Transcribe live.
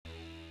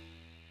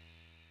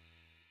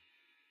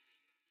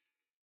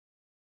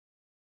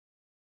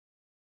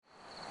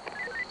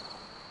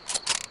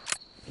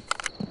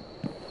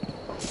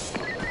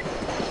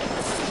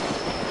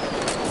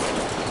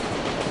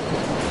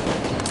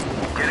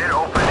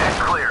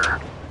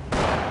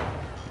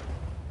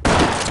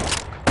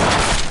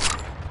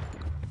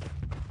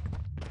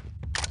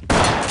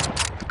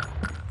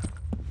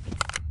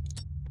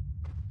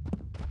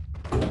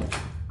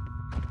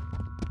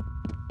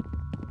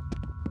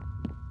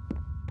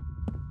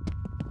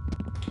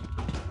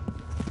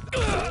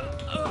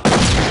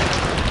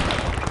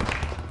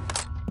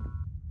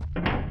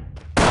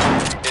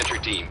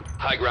team,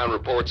 high ground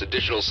reports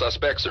additional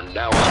suspects are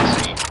now on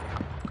scene.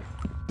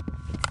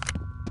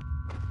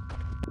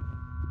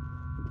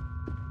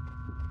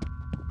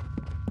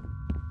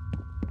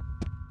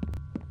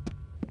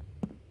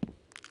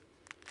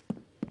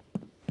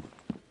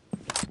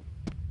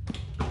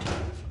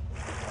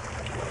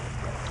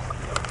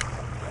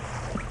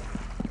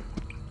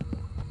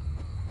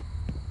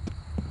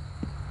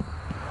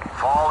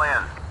 Fall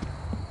in.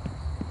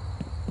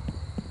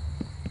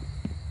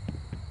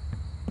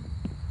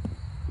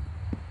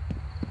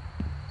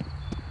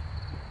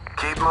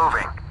 Keep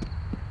moving.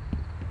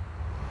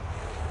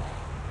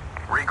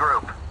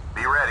 Regroup.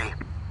 Be ready.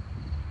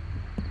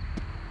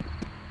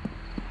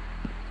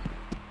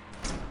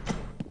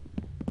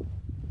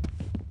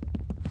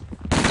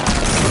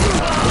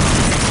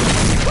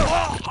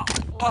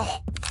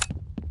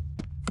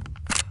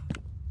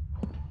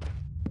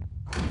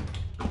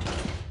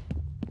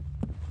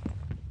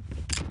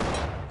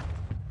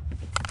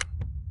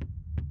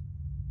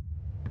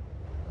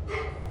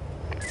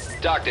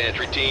 Dock to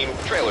entry team,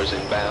 trailers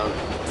inbound.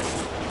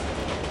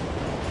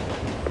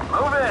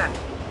 Move in.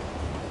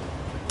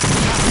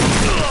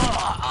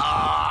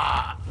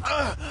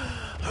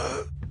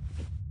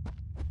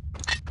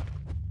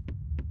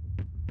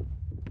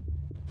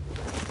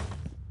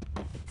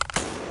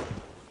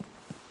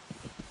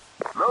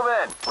 Move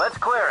in. Let's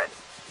clear it.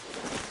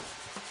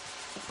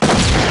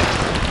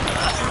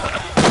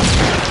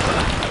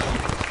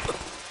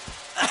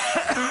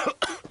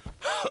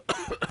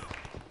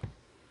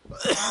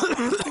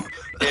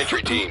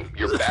 Entry team,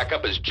 your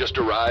backup has just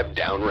arrived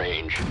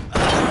downrange.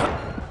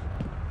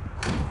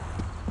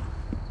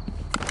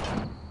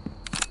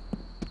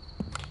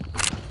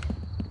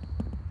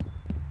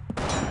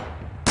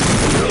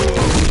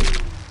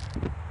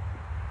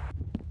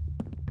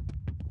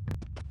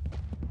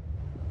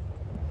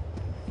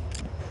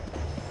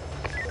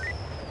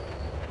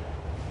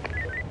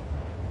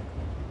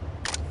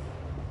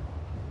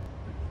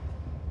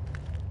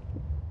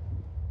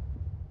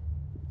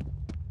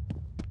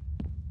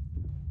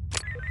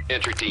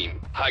 Entry team,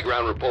 high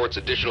ground reports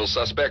additional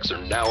suspects are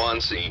now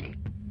on scene.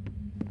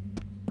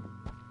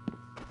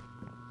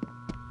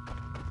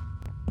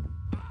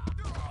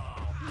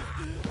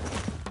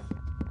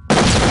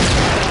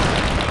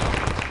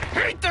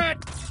 Hate that!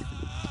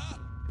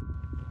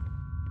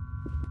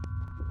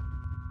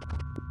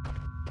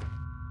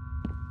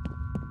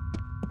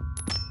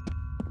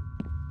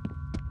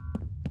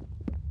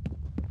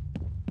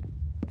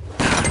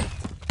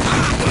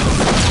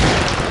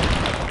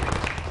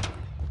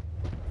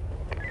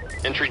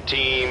 Entry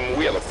team,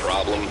 we have a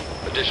problem.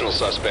 Additional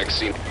suspects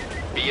seen.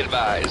 Be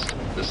advised,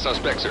 the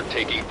suspects are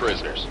taking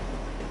prisoners.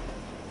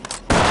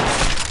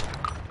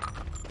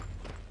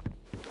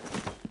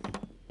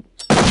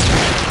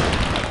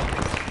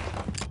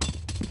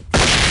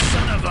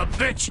 Son of a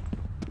bitch!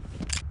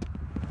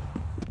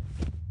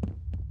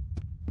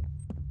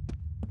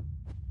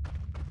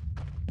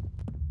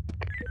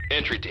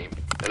 Entry team,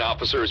 an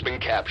officer has been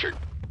captured.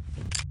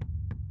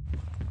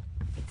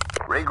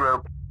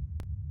 Regroup.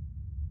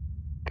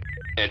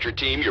 Entry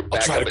team, your try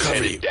backup to is cover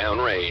headed you.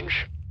 downrange.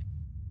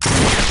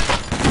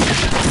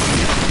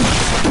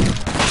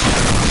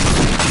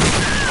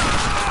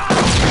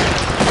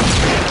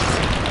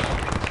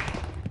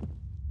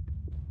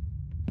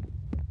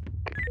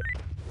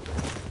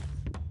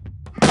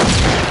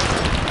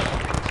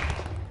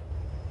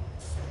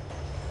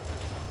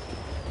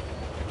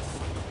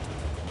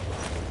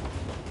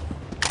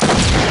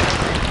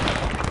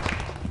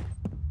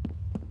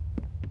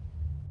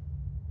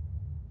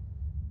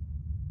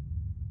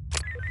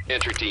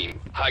 Entry team,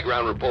 high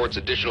ground reports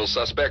additional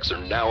suspects are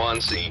now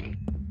on scene.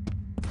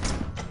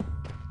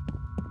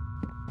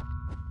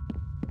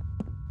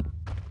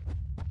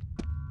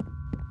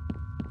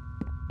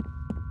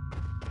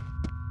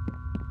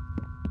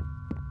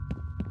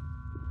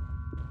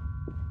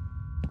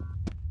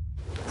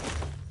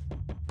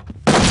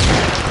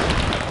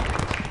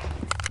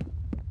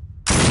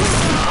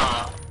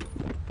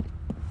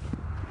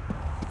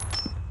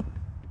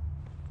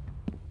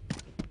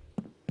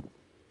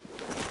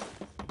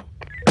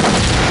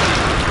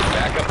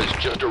 Backup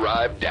has just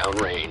arrived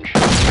downrange.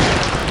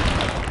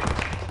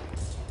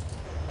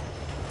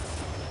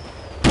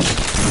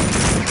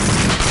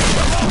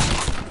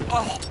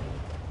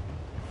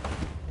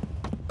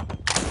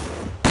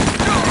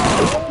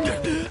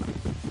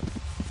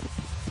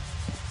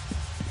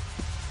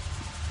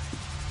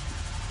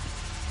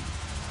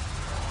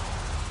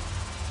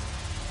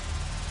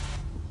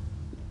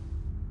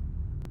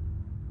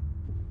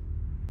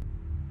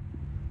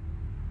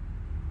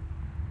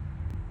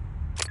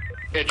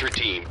 Entry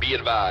team, be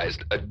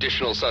advised,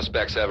 additional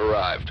suspects have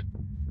arrived.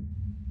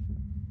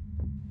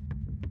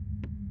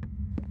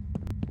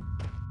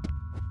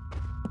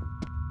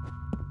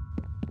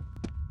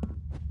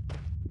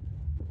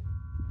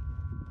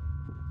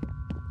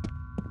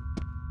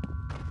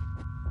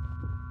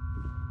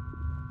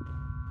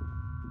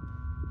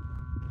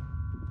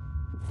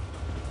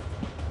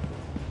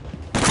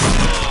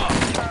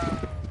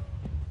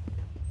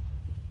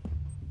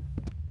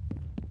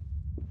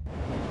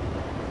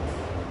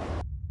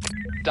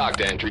 Dock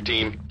to entry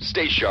team.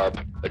 Stay sharp.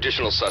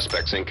 Additional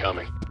suspects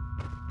incoming.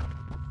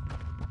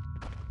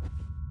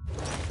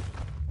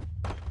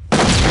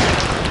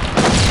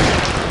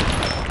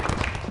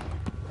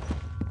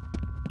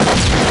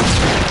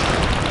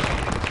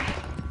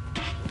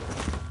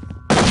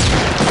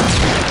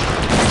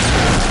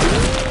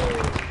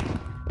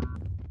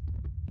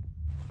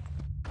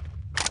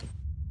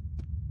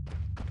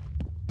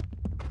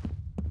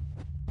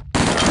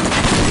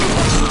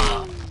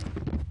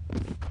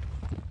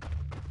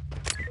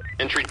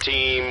 Entry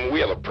team, we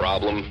have a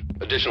problem.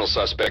 Additional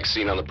suspects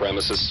seen on the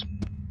premises.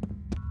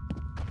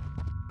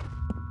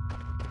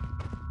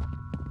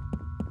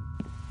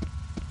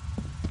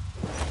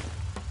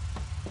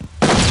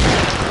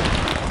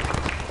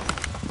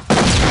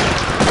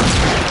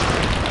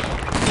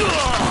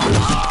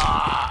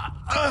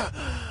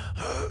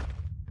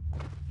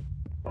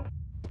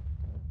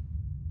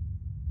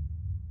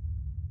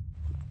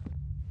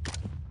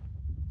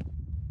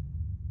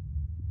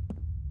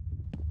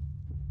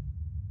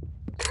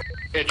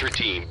 Entry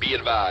team, be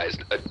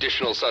advised.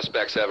 Additional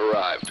suspects have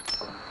arrived.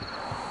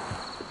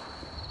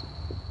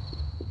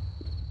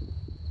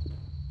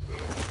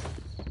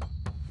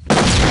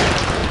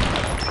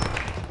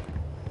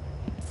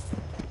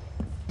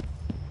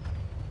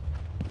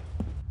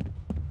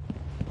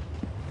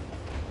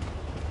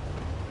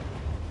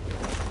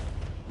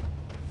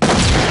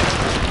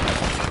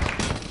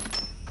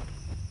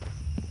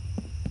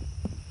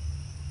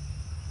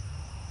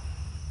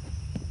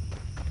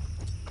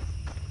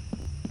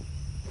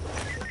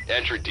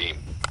 Entry team,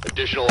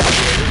 additional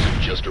operators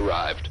have just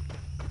arrived.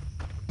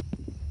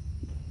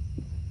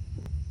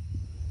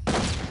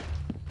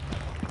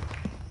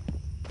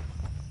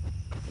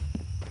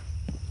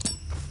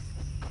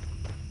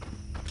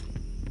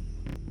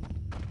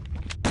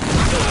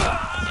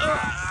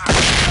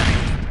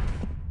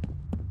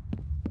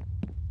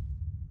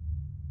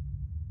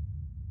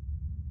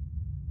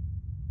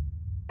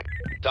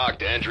 Talk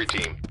to entry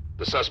team.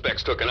 The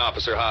suspects took an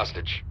officer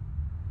hostage.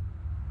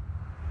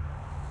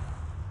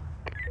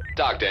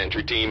 Dock to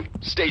entry team.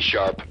 Stay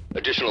sharp.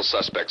 Additional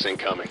suspects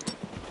incoming.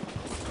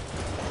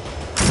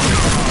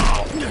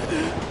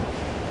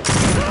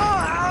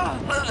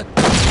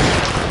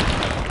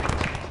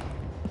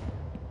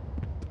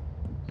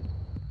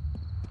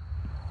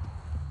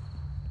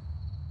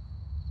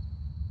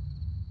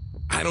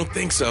 I don't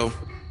think so.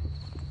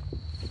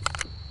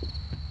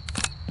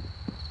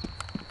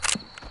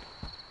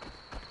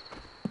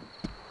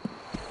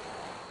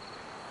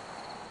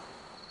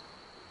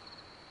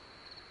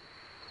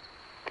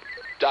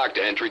 Dock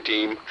to entry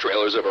team.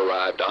 Trailers have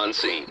arrived on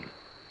scene.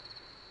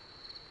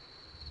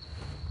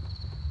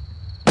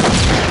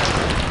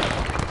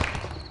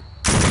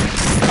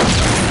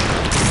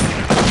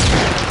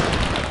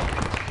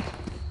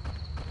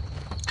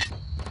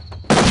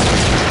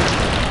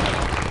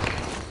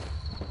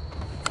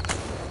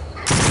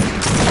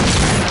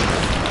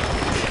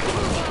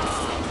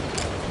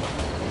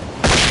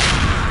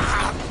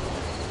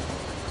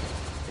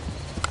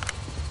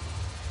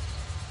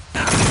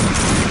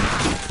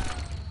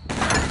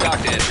 Dock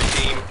to entry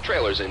team.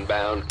 Trailers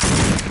inbound.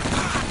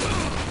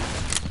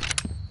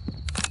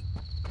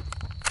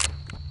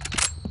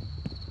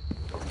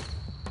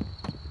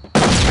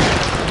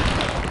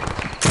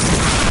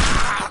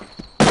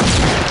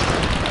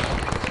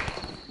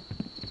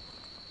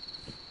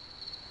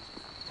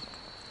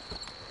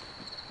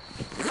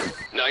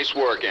 Nice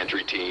work,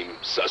 entry team.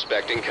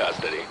 Suspect in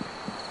custody.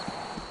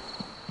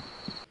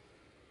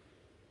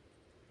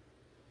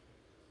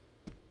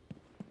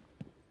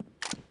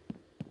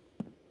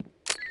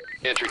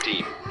 Entry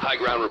team, high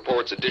ground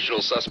reports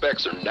additional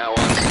suspects are now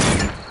on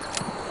scene.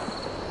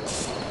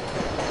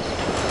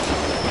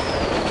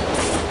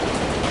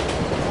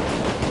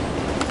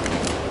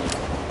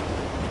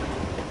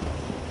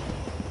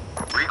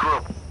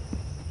 Regroup.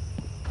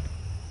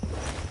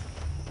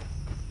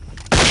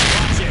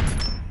 Watch it!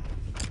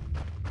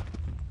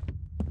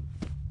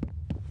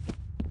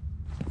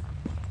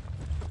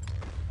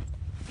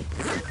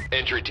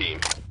 Entry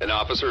team, an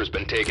officer has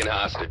been taken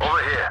hostage.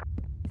 Over here.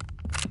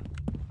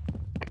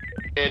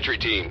 Entry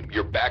team,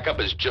 your backup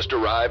has just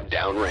arrived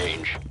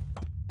downrange.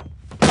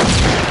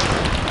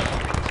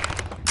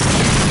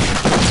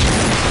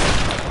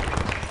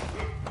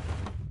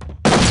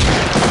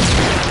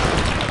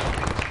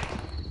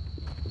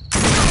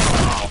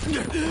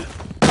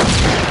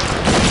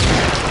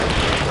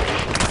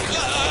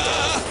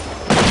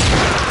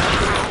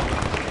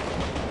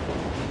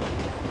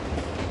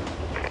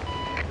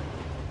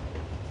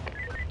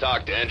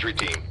 Talk to entry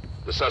team.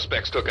 The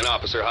suspects took an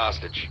officer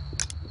hostage.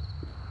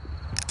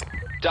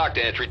 Dock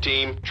to entry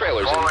team.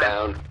 Trailers All right.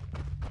 inbound.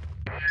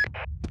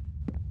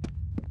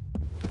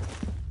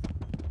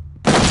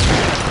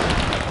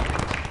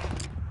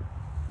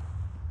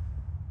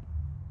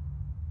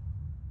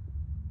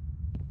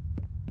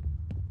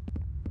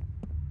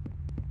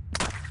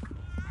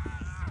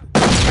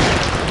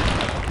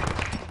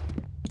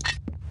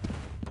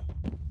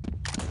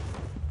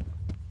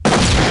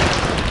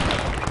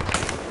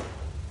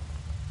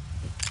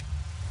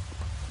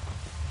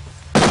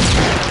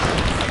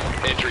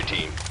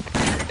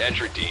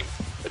 Entry team,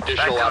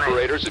 additional Back to me.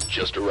 operators have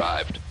just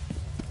arrived.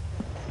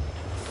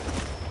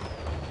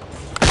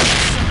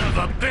 Son of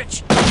a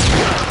bitch!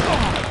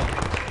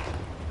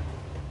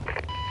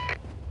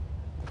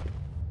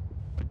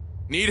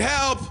 Need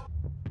help!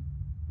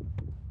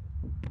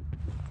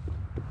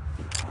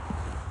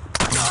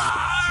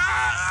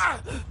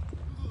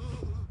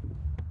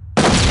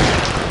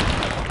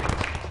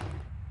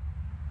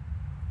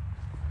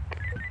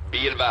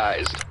 Be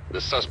advised, the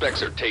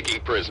suspects are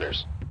taking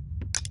prisoners.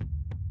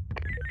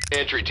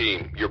 Entry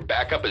team, your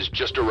backup has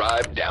just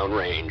arrived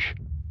downrange.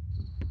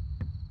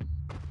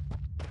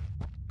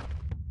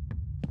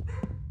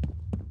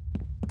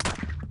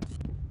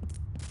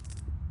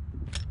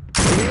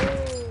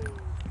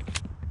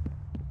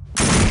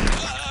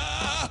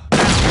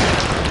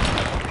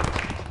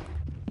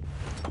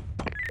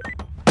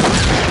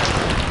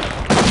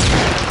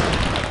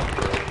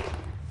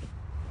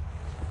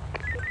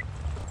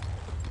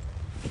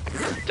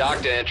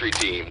 Dock to entry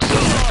team,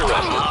 suspect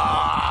arrested.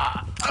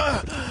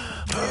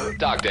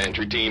 Dock to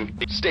entry team,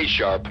 stay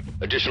sharp.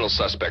 Additional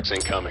suspects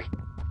incoming.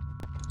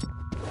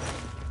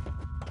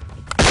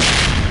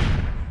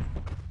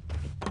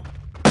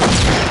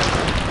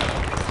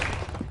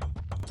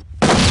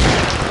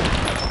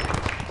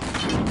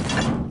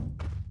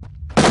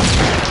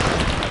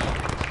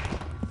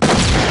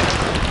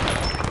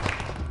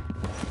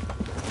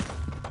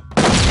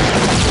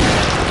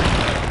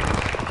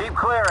 Keep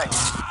clearing.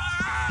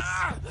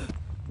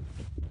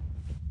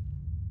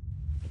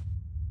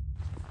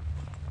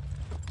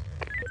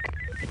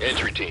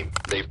 Entry team,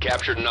 they've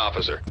captured an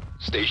officer.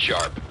 Stay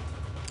sharp.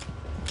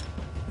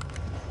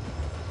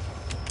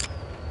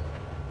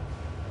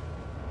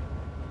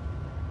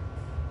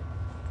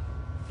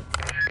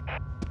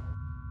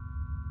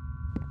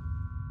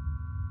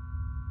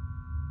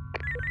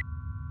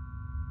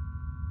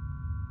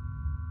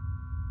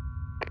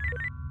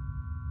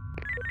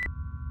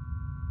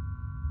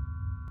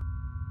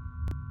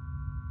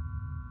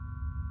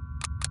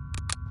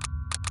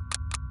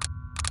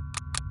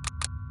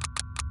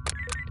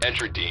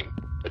 Entry team,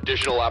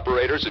 additional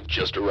operators have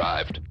just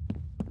arrived.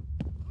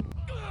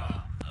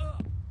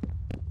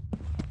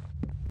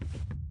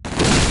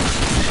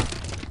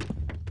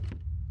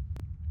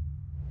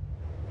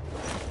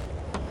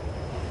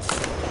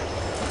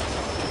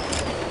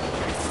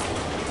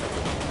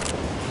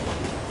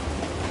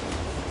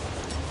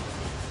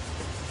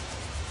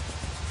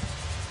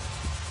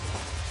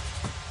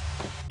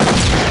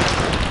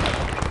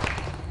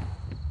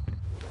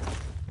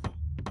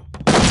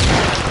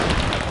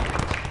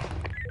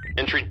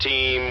 Entry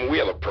team, we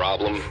have a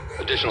problem.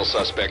 Additional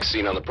suspects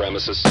seen on the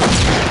premises.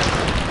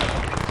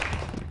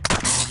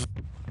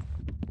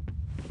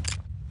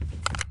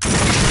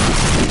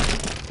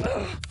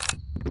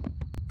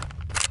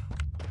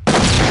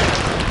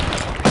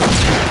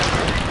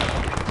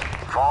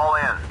 Fall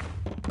in.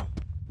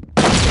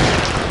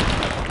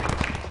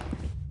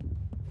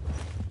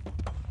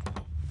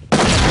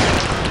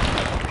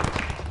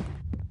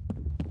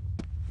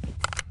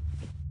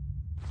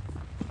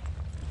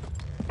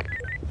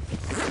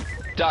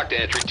 Dock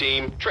to entry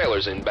team,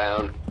 trailers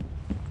inbound.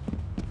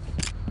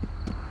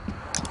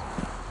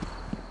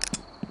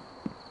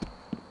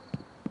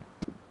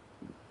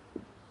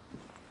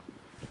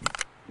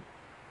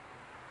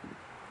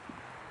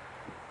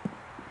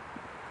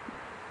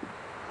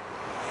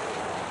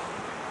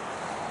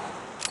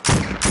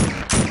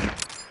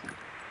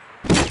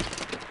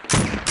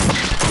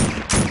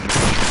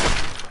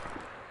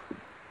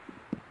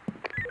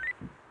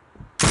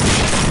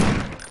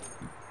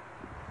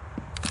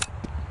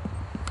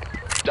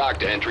 Dock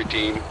to entry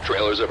team,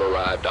 trailers have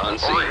arrived on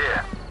scene. Over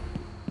here.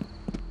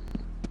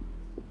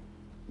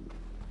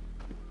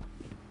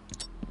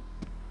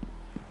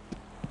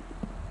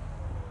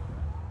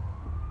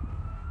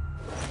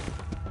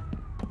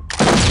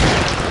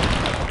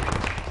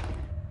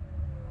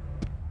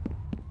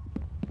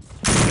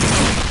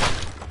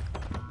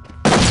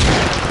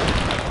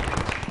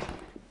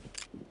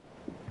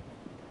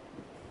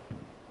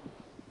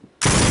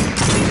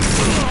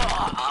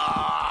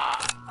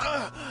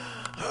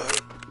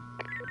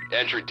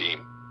 Entry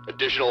team,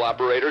 additional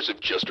operators have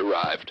just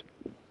arrived.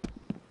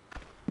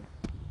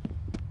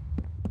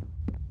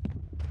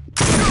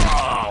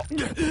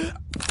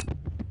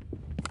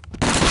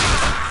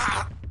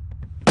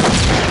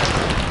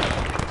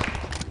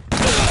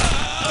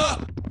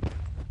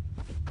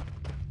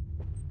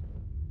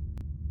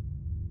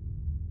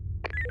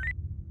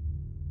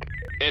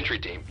 Entry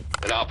team,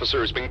 an officer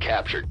has been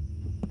captured.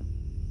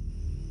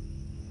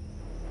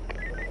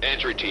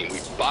 Entry team, we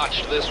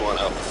botched this one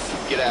up.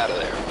 Get out of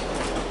there.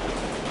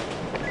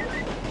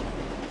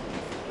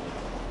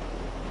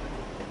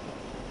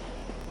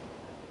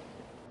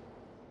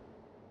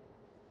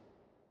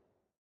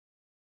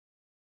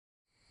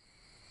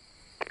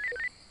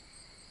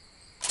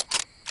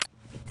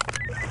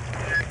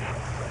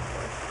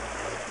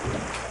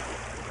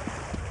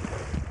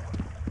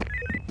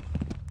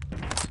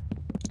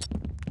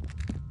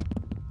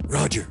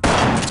 Roger.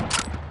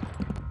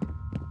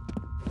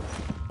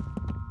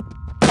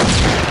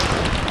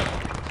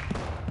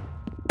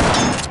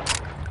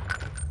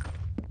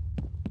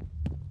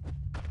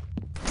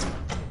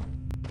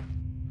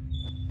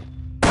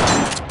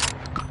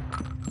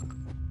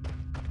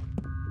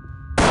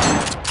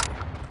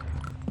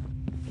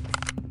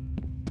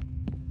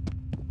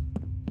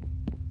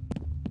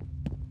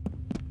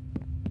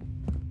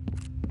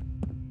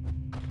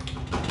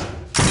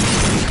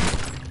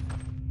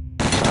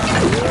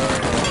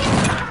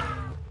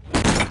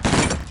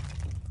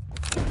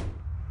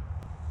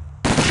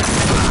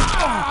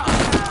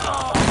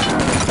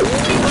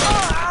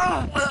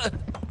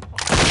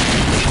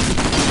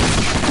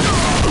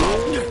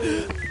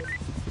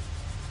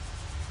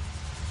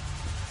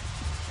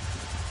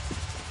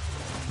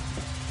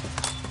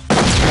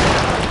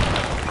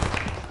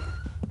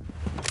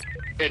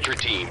 Entry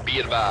team, be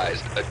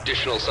advised.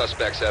 Additional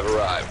suspects have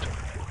arrived.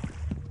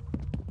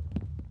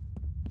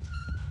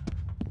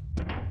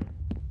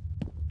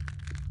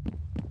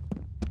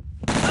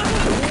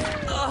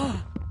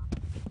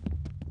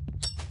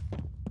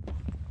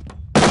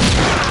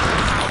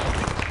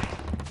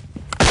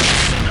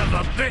 Son of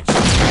a bitch!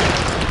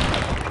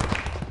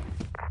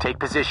 Take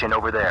position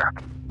over there.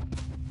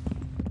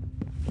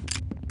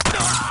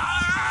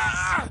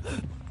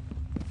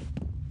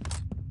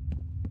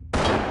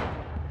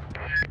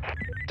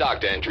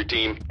 Talk to entry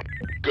team.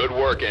 Good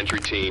work, entry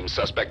team.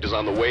 Suspect is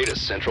on the way to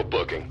central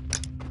booking.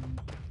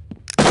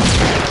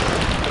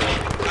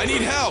 I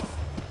need help!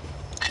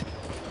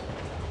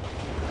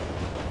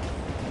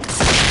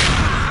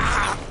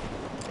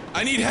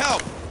 I need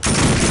help!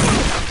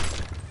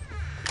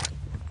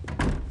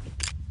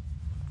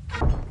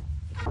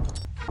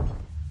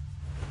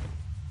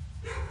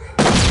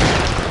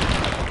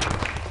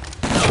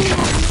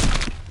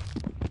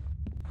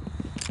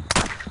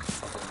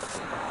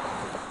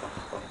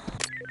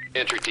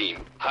 Entry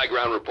team, high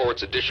ground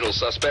reports additional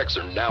suspects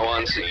are now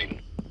on scene.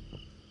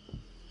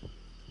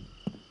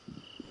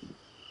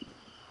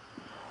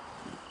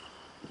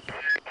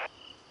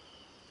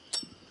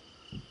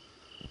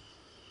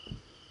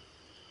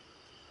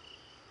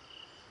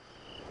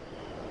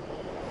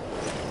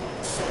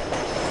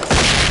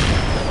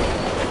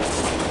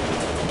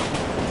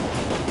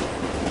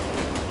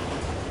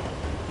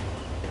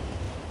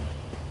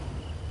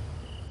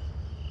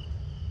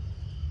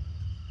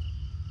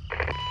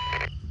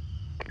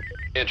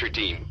 Entry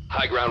team,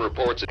 high ground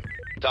reports.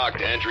 Talk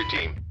to entry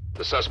team.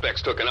 The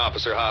suspects took an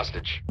officer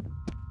hostage.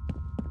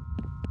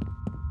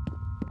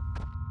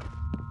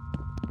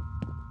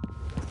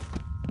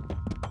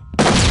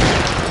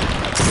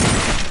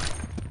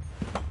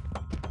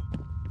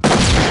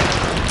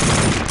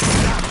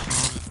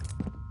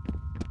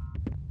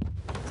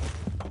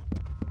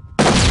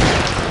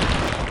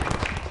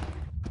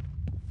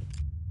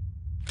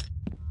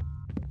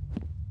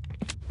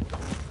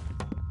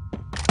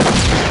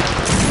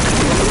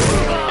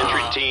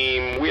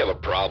 Team, we have a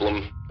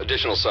problem.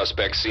 Additional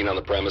suspects seen on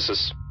the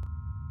premises.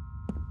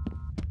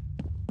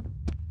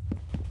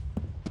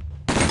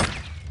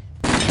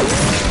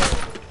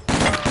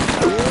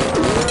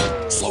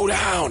 Slow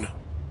down!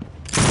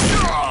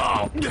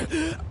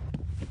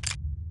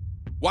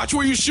 Watch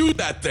where you shoot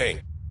that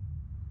thing!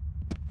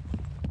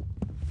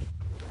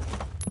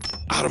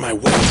 Out of my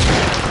way!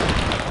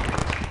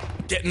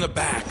 Get in the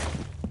back!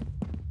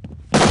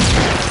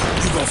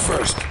 You go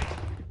first!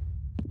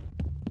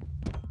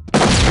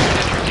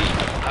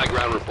 High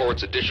ground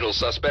reports additional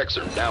suspects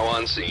are now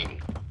on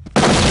scene.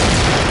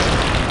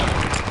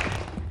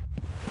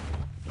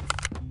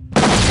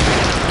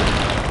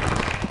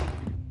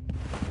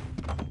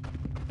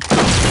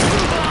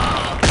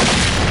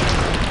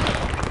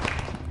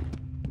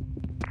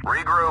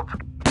 Regroup.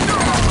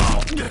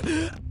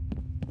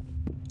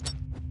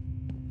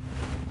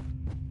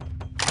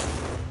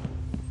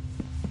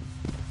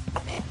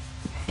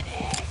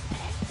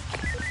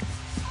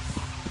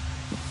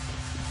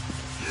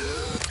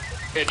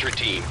 Entry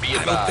team, be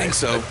advised. I don't think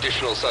so.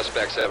 Additional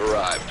suspects have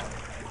arrived.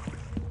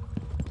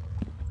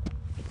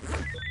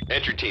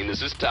 Entry team,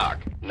 this is Talk.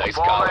 Nice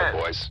Fall collar, in.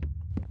 boys.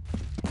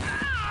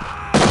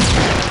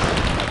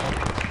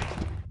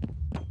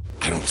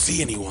 I don't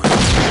see anyone.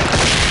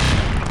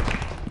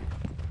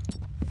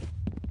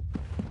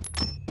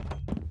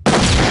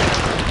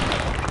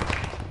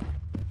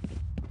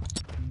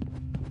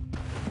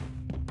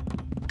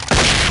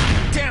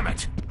 Damn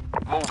it!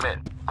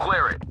 Movement.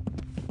 Clear it.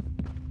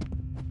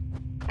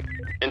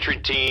 Entry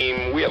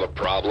team, we have a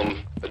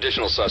problem.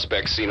 Additional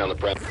suspects seen on the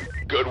prem.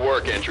 Good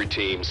work, entry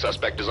team.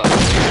 Suspect is on the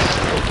way to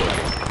central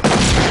booking.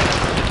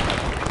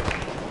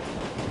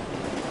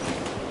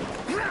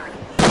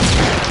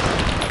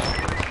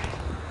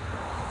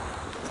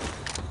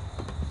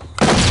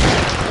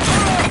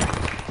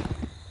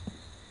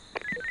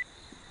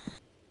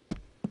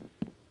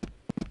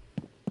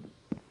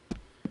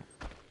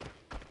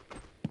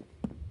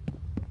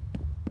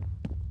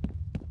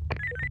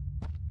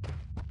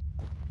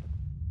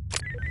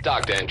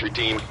 Talk to entry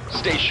team.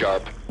 Stay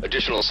sharp.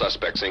 Additional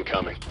suspects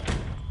incoming.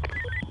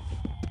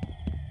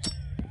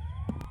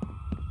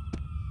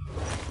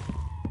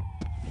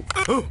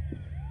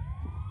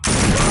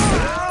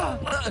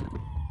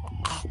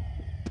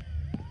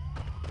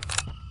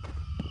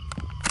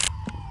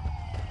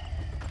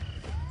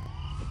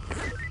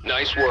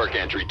 Nice work,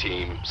 entry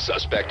team.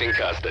 Suspect in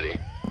custody.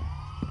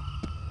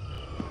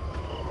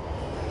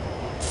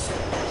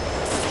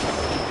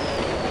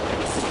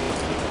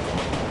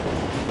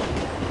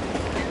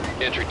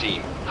 Entry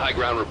team, high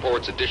ground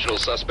reports additional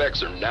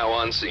suspects are now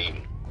on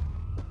scene.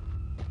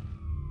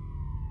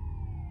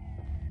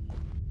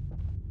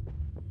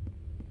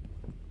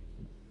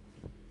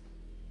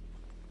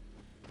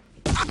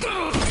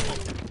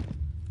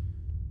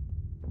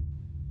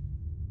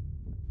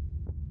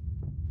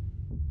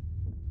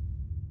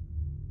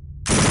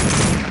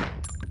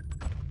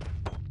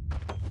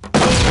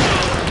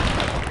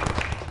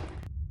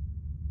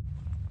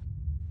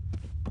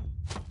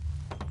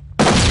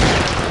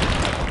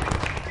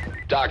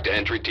 Dock to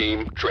entry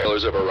team.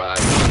 Trailers have arrived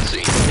on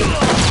scene.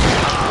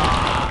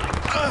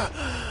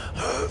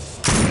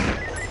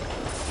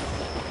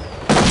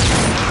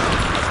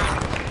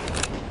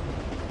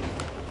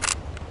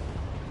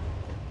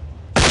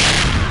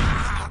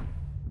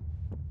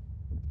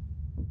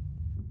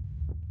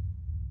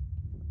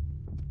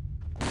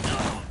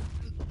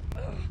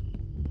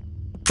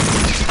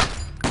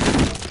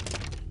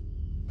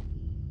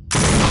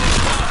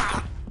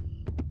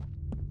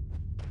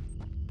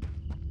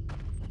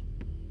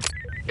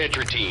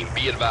 Entry team,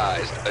 be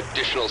advised.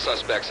 Additional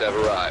suspects have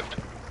arrived.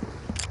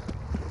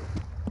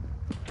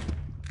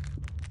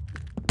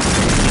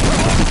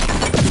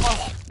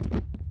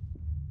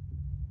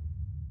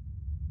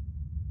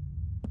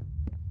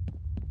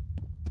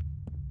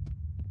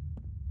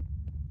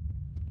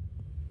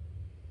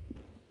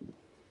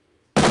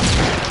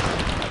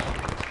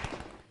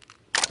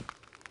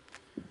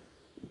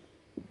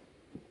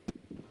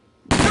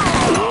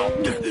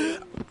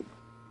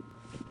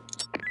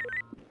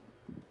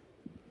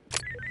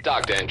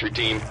 Dock to entry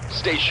team.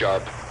 Stay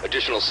sharp.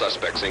 Additional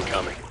suspects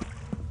incoming.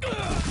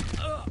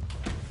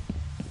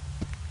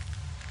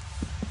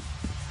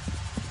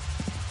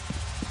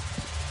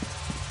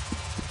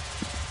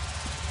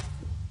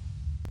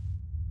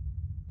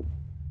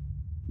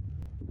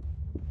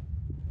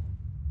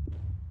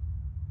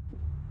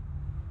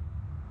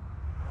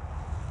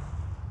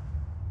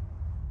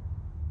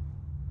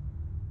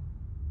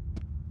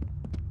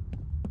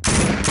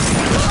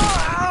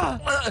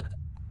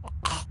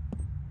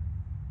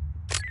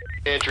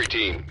 Entry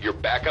team, your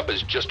backup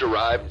has just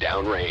arrived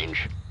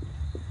downrange.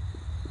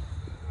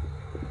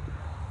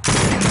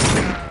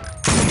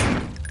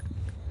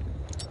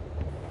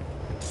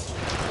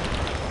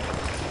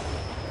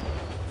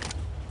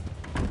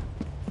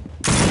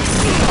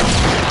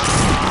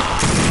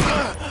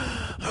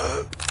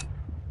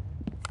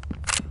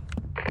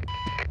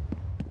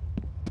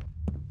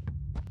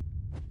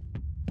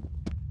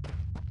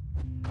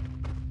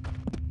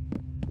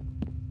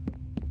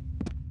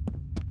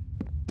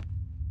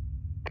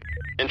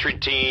 Entry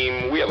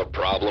team, we have a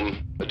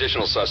problem.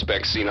 Additional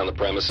suspects seen on the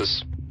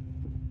premises.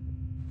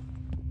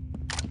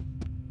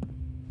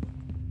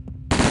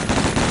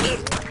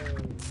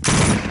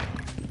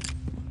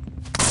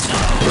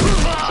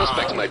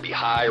 Suspects might be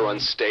high or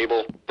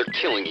unstable. They're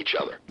killing each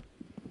other.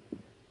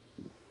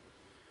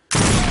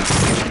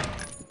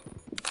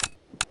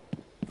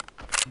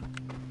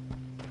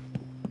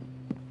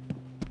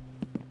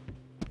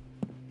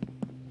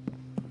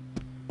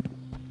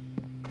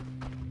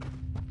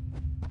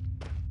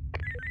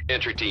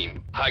 Entry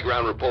team, high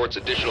ground reports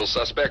additional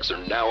suspects are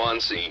now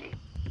on scene.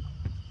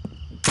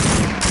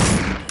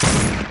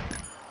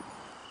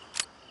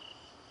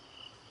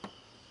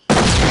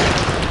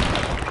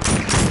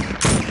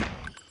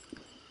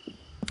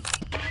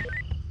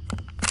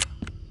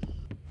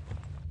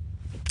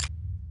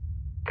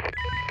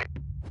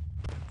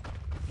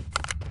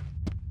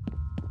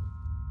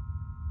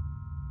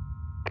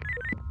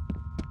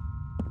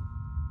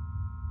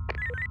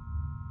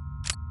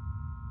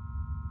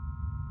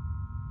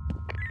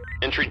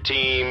 Entry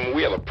team,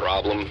 we have a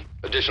problem.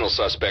 Additional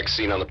suspects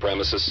seen on the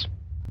premises.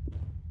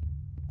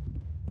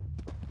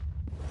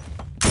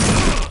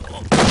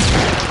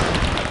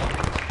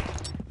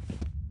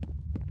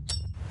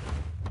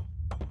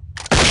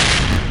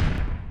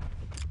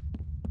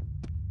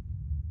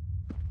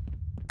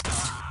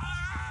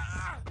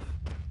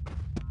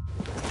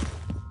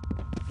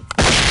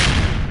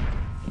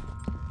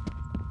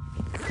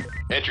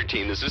 Entry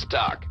team, this is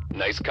Doc.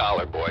 Nice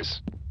collar,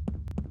 boys.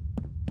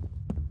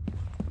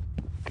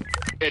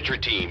 Entry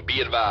team,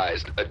 be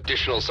advised.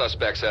 Additional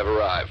suspects have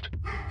arrived.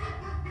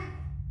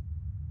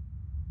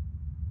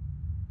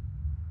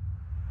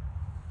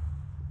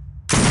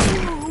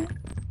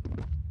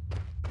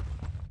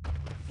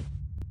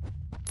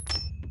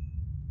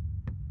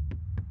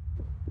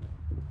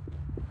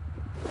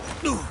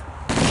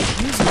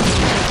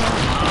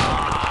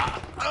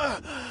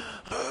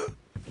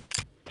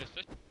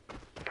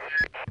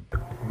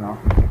 No.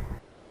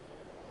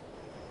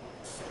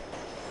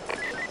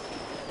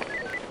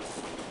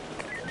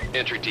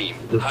 Entry team,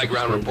 high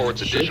ground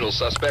reports additional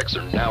suspects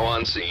are now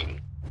on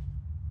scene.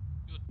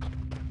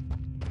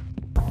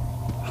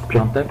 W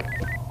piątek?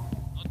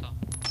 No tam.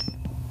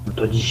 No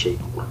to dzisiaj,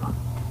 kurwa.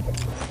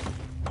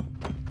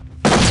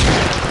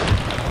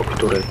 O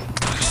której?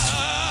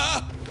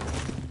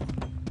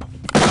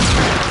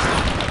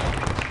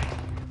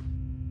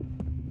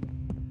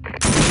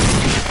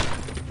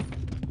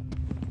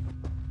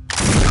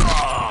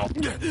 O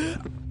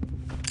 6:50.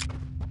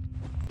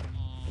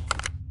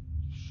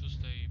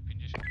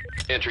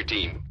 Entry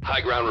team,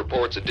 high ground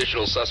reports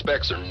additional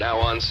suspects are now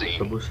on scene.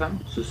 Autobusem?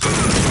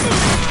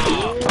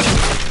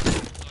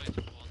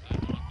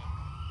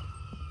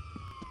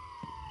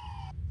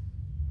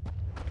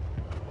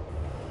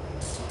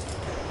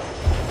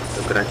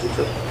 To gracie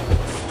coś?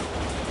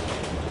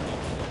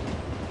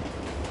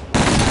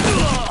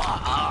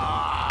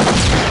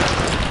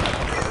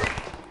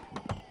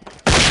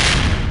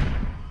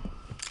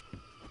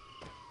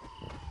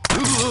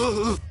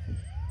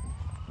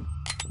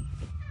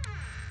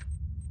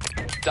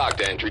 Talk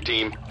to entry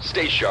team.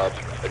 Stay sharp.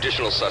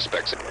 Additional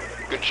suspects.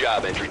 Good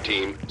job, entry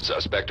team.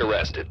 Suspect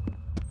arrested.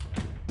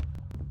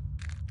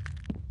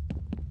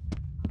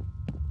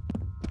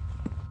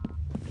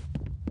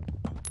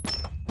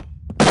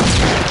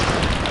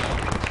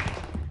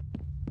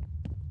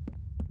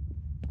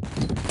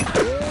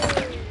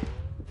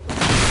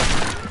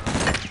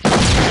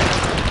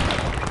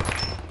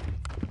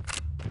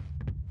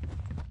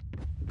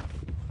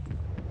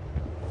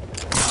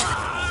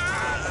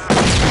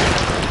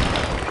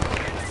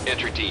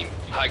 Entry team,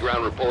 high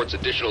ground reports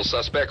additional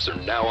suspects are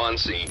now on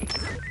scene.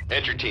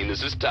 Entry team,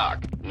 this is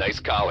Talk. Nice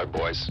collar,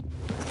 boys.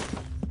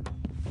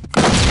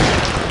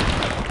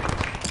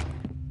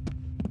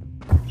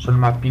 Że on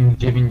ma ping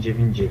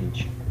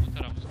 999.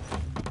 Staram się.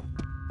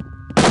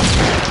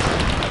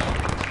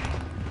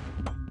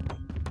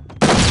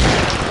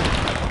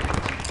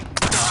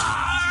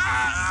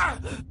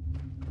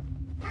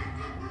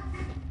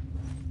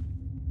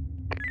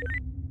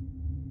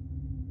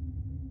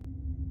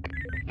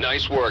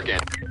 Nice work,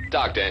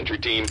 Talk to entry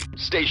team.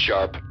 Stay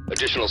sharp.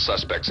 Additional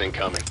suspects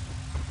incoming.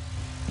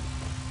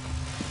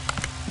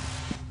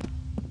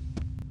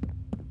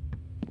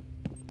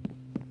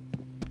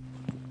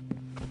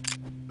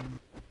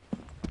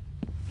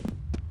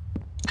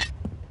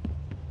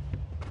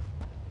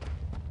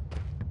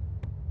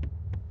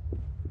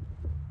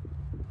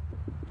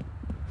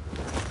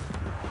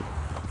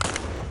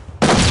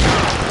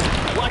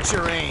 Watch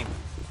your aim.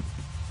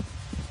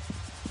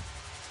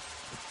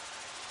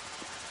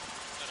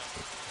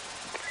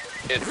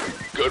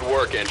 Good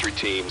work, entry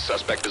team.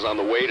 Suspect is on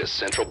the way to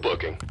central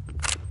booking.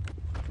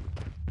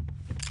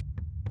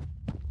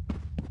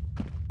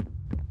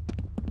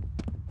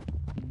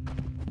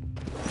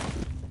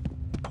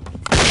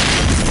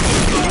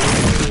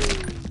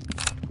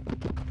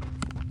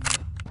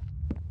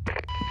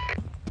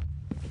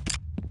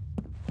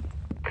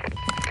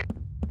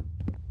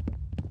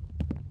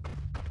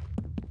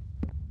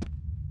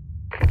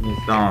 Nie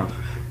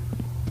zdążysz.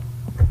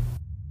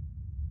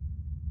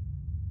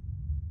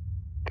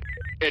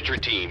 Entry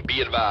team,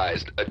 be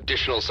advised.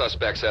 Additional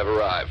suspects have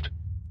arrived.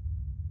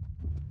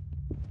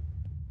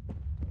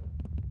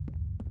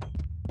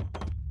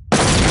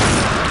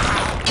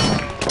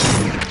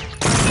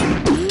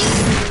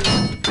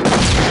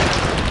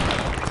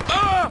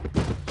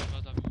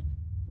 Chyba zabił.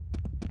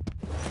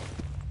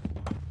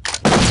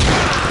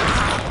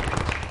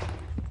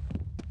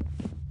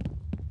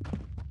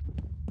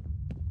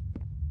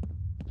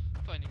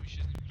 Fajnie mi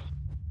się z nim gra.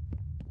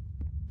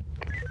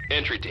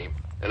 Entry team,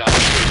 an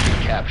officer has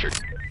been captured.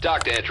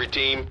 Talk to entry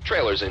team.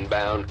 Trailers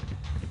inbound.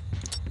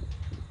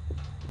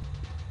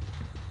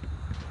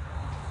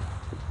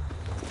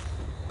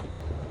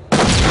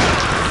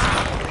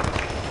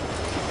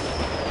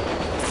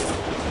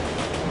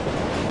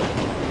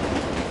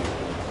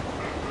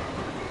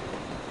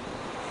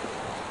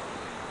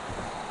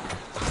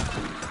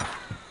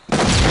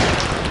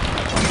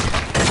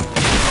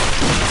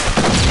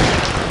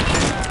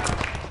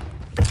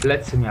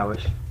 Plecy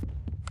miałeś.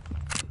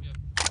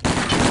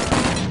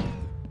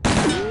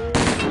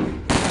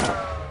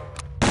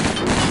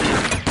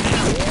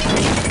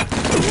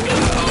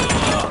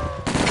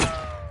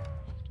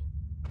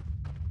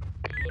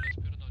 Było, ale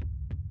spierdolił.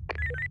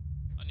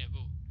 A nie,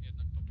 był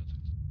jednak po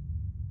plecach.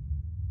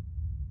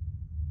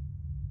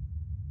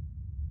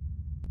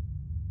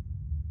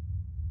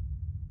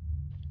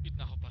 Idź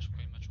na hopa,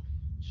 szukaj meczu.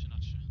 3 na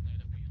 3,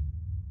 najlepiej.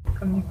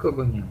 Tam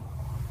nikogo nie ma.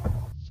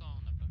 Są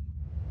na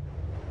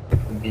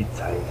pewno.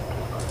 Wica jest.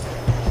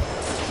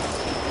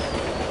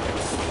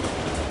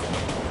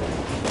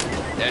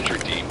 Entry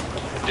team.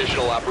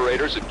 Additional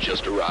operators have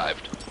just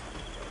arrived.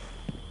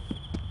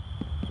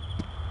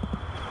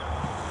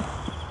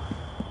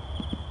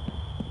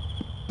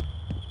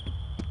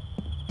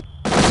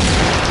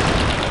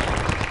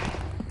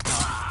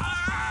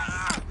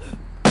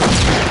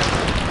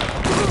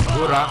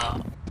 Góra.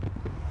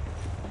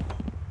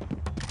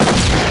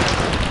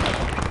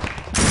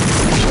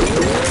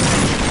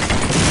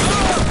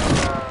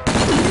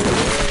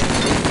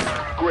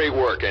 Great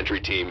work, entry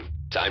team.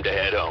 Time to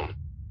head home.